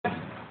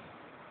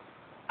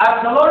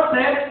As the Lord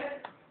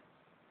said,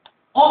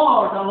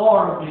 honor the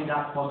Lord with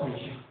that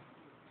possession.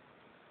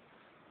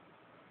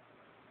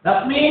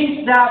 That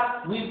means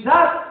that with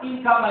that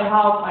income I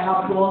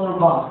have to honor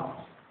God.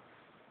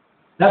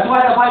 That's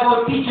why the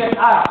Bible teaches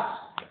us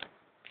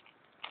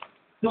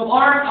to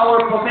earn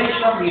our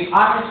possession with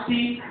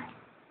honesty,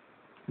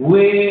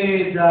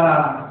 with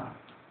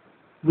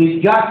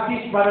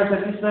justice, brothers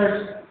and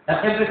sisters,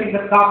 that everything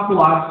that comes to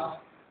us,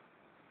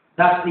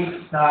 that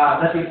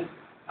is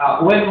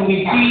when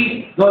we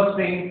see those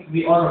things,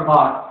 we honor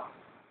God.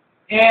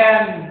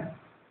 And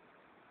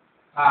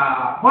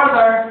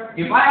further,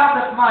 if I have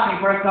that money,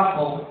 for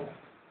example,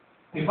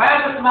 if I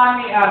have that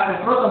money as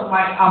a fruit of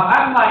my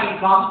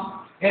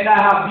income, and I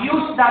have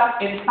used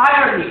that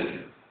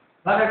entirely,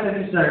 brothers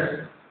and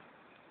sisters,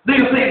 do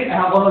you think I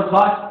have honored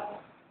God?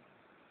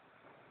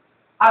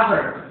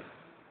 Answer.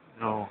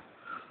 No.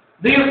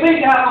 Do you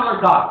think I have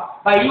honored God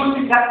by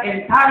using that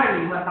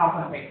entirely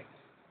 1,000 pesos?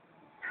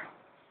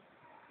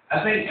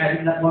 I think I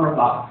did not honor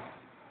God.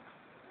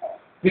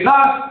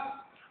 Because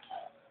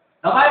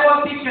the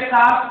Bible teaches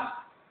us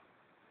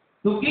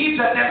to give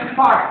the 10th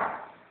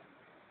part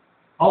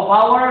of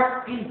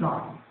our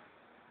income.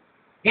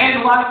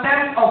 And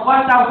 1/10 of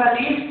 1,000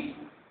 is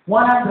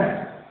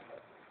 100.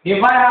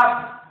 If I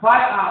have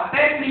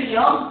 10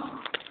 million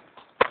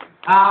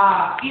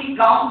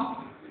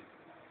income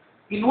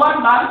in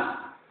 1 month,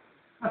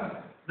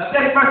 the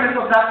 10%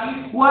 of that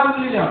is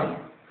 1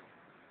 million.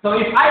 So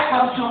if I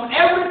consume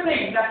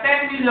everything, the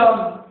 10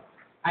 million,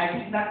 I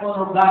did not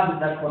honor God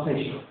with that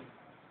possession.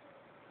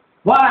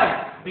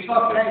 Why?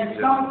 Because there is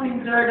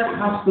something there that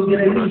has to be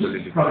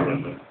released from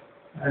me.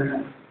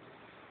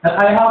 That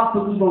I have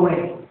to give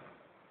away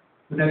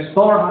to the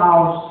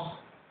storehouse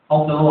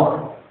of the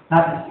Lord.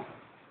 That is it.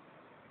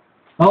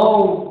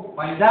 So,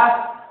 by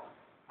that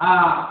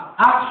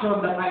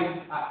action that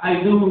I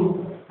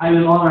do, I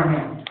will honor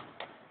Him.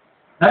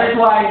 That is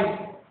why,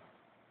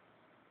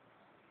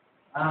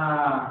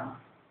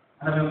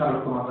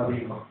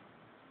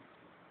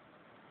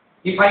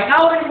 if I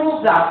now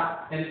remove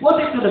that and put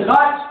it to the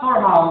God's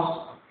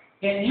storehouse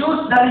and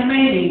use the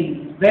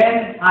remaining,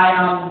 then I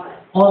am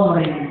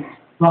honoring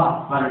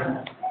God,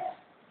 brothers.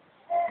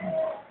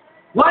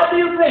 What do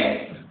you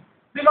think?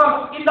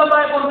 Because in the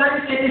Bible there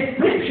is a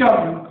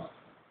description.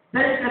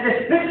 There is a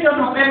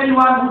description of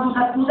everyone who does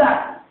not do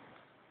that.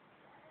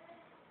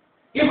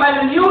 If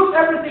I will use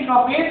everything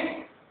of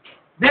it,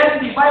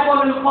 then the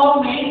Bible will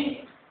call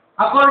me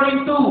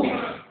according to,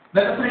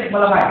 let us read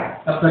Malachi,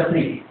 chapter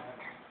 3.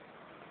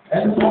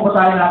 Gusto mo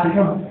basahin natin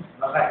yun?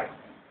 Malachi.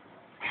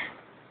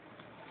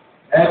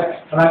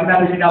 Palagi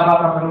natin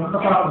sinabaka, pero ito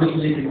parang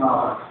ulit-ulitin mga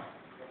kapatid.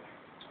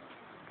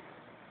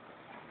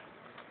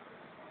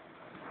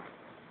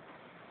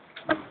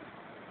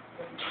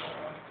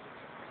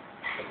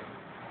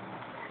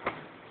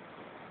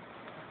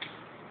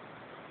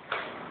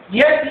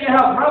 Yet ye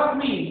have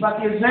robbed me,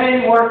 but ye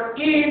say,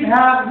 wherein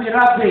have we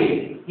robbed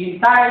thee? In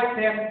tithes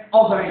and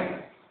offerings.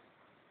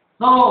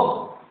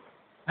 So,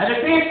 I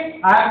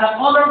repeat, I have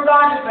not honored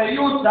God if I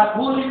use that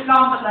whole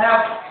income that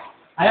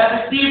I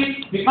have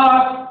received,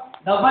 because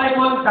the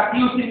Bible is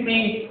accusing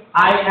me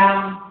I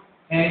am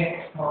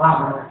a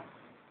robber.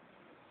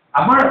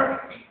 A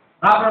murderer.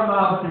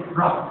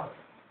 Robber.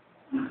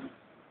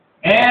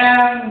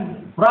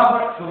 And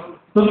robber,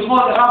 to be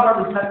called a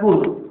robber is not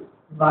good.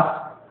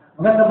 But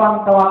maganda bang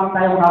tawagin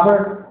tayong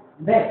robber?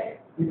 Hindi.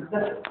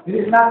 It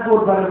is not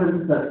good, brothers and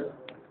sisters.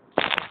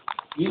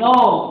 You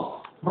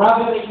know,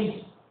 robbery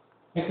is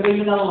a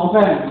criminal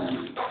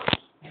offense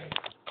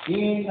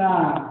in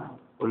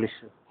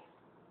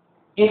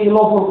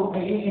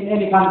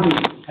any country,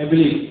 I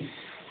believe.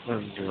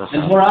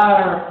 And for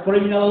our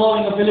criminal law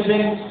in the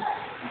Philippines,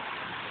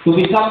 to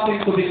be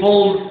something to be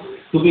called,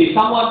 to be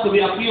someone to be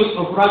accused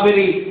of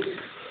robbery,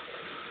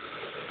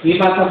 we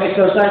must have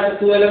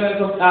exercised the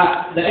elements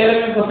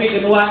of it,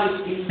 and one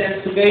is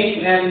intent to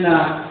gain, and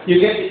you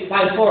get it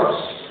by force.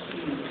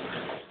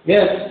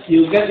 Yes,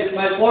 you get it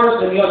by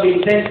force, and you have the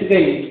intent to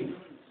gain.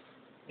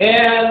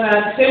 And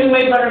the same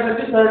way, brothers and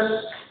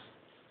sisters,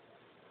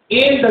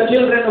 in the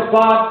children of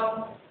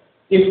God,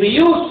 if we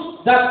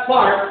use that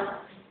part,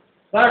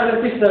 brothers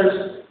and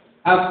sisters,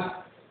 as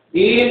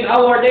in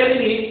our daily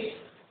needs,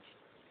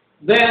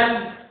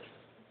 then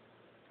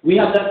we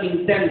have that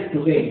intent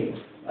to gain.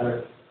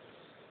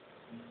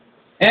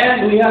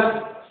 And we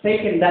have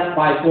taken that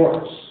by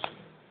force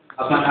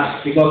upon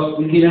us, because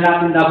hindi na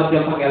natin dapat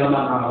yung pag-alaman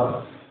ng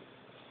mga.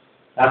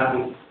 That's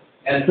it.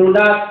 And through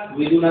that,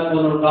 we do not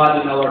honor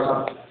God in our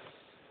substance.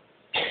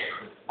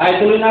 Ay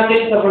tuloy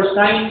natin sa verse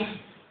 9,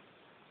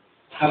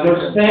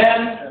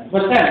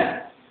 verse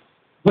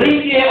 10. Bring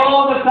ye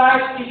all the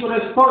tithes into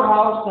the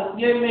storehouse, that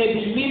ye may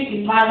be meat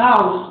in mine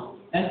house.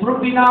 And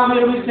prove me now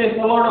herewith, says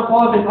the Lord of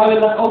hosts, if I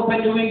will not open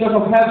the windows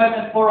of heaven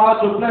and pour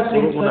out your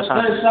blessings, that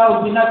there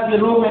shall be not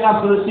be room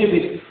enough to receive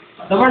it.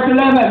 The verse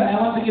 11, I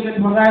want to give it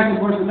for guys to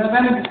verse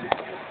 11.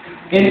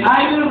 And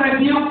I will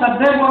rebuke the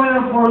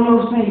devourer for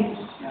your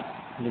sakes,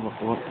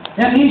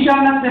 and he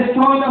shall not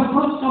destroy the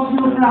fruits of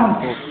your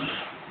ground.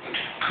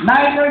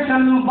 Neither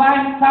shall your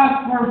vine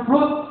cast her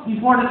fruit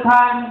before the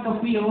time in the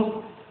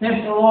field,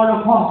 says the Lord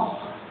of hosts.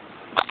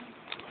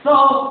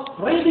 So,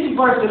 reading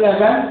verse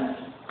 11,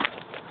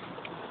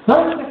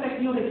 there's the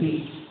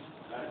security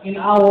in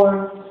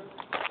our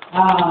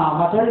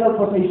material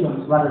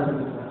possessions, brothers and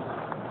sisters.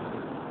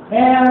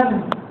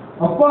 And,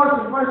 of course,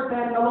 in verse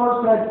 10, the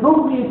Lord said,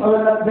 "Prove me if I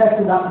will not bless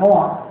you that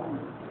more."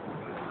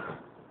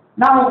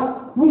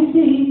 Now, we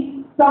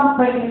see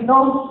something in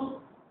those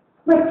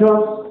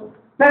scriptures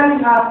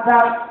telling us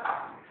that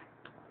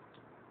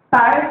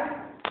tithe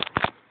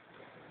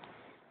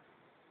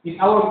is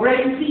our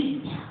grain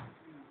seed.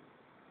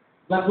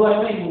 That's what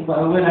I mean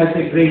when I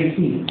say grain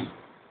seed.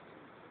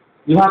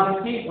 You have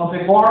a seed of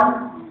a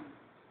corn,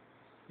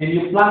 and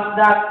you plant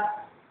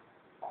that,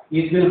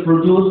 it will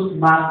produce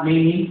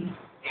many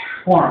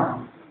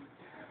corn.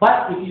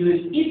 But if you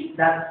will eat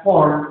that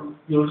corn,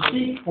 your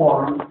seed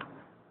corn,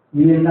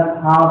 you will not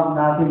have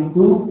nothing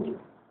to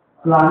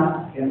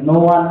plant, and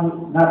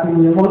nothing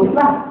will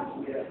multiply.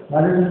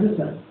 Brothers and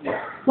sisters.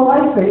 So I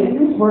say in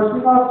this verse,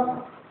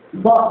 because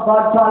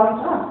God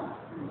challenged us.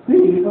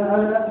 See, I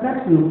will not bless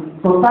you.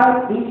 So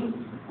tithe is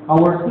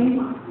our seed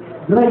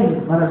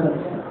grain, brothers and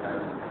sisters.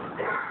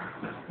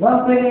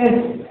 One thing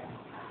is,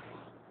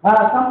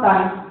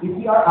 sometimes if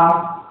we are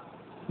asked,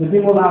 the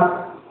people ask,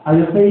 "Are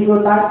you paying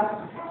your tithe?"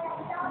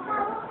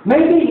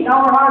 Maybe in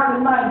our hearts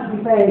and minds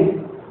we say,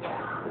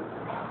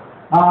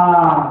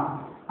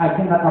 "I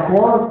cannot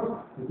afford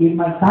to give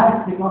my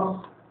tithe because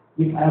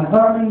if I am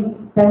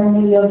earning 10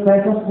 million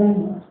pesos,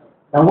 then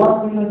the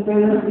 1 million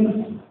pesos is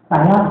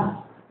sayang.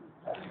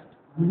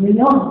 1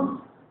 million,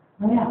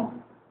 sayang."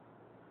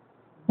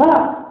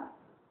 But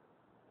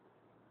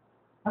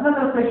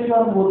another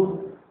question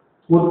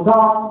would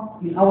come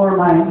in our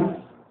minds,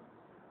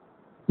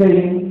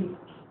 saying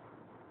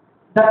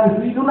that if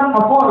we do not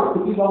afford to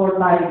give our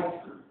tithe,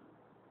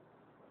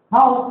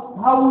 how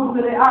would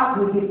we react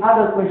with this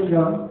other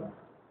question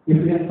if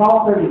we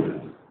encounter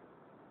it?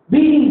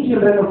 Being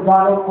children of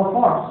God, of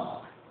course,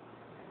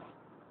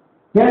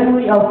 can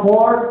we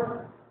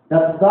afford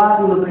that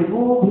God will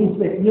remove His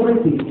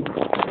security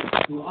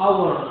to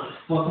our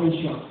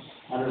possessions?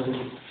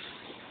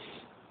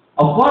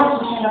 Of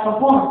course, we cannot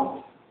afford.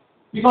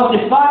 Because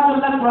if God will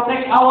not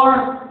protect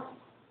our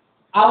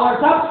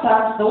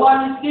substance, the one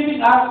He's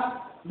giving us,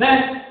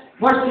 then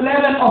verse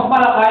 11 of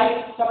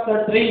Malachi,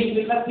 chapter 3,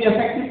 will not be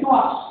effective to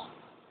us.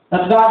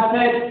 That God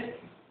said,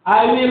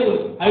 I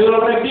will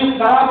rebuke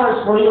the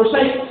robbers for your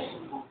sakes.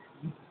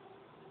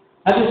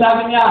 At yung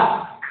sabi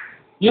niya,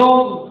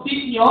 yung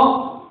seed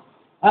nyo,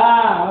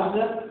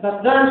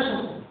 that there's,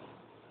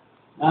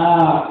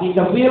 in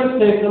the field,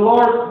 says the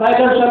Lord,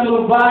 neither shall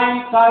your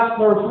vine cast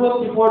her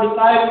fruit before the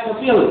time in the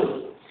field.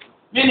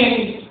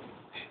 Meaning,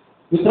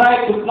 we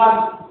try to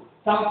plant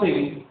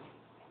something,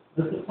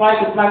 try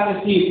to plant a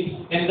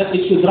seed, and that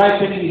it should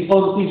ripen in its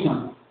own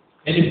season.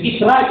 And if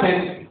it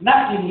ripens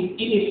not in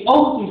its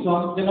own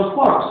season, then of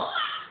course,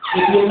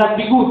 it will not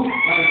be good.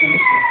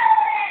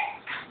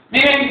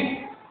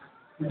 Meaning,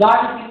 God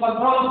is in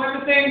control of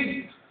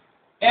everything,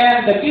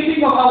 and the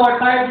giving of our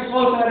tithe is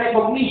also a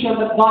recognition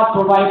that God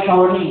provides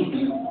our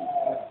needs.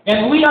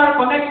 And we are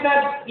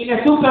connected in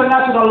a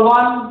supernatural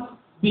one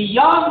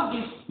beyond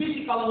this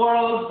physical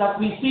world that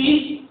we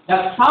see,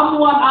 that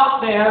someone out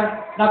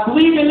there that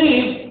we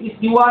believe is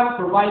the one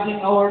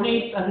providing our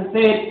needs. As I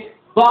said,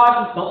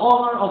 God is the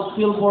owner of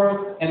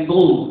silver and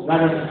gold,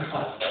 rather than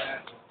us.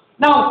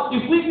 Now,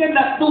 if we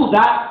cannot do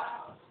that,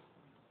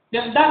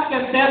 then that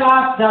can tell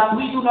us that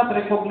we do not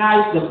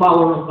recognize the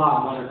power of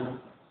God.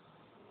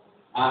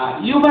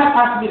 You might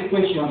ask me the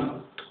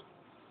question,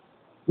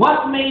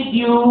 what made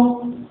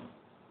you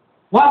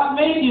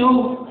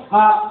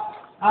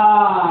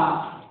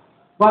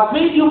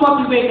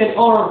motivated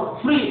or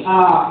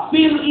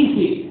feel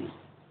easy?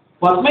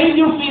 What made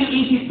you feel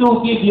easy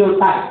to give your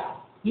tithe?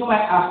 You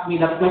might ask me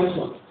that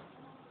question.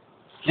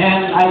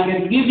 And I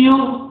can give you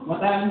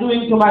what I am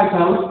doing to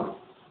myself,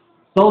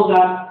 so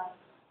that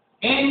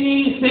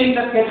anything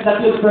that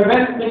will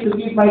prevent me to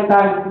give my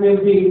tithe will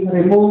be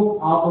removed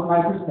out of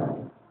my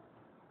system.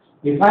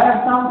 If I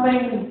have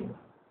something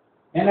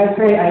and I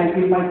say I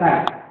give my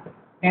tithe,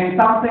 and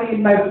something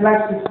in my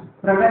flesh is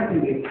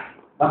preventing it,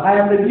 but I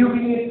am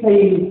rebuking it,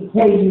 saying,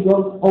 hey, you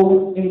don't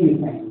own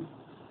anything.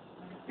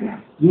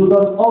 You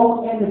don't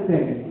own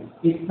anything.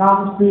 It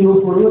comes to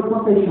you for your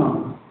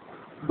possession.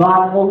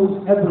 God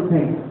owns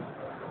everything.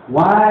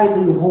 Why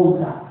do you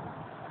hold that?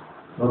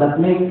 So that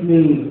makes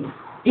me,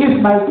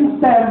 if my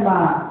system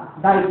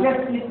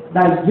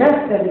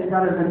digested it,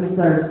 brothers and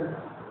sisters,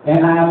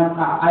 and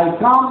I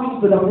come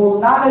into the full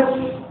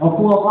knowledge of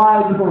who am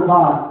I before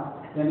God,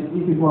 then it's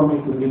easy for me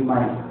to give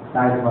my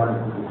tithe,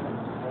 brothers and sisters.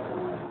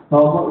 So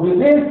with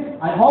this,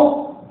 I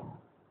hope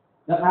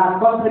that I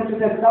have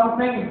contributed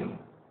something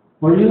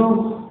for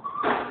you,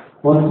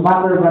 for this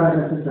matter, brothers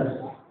and sisters.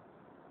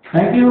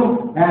 Thank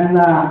you, and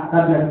God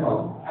bless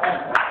all.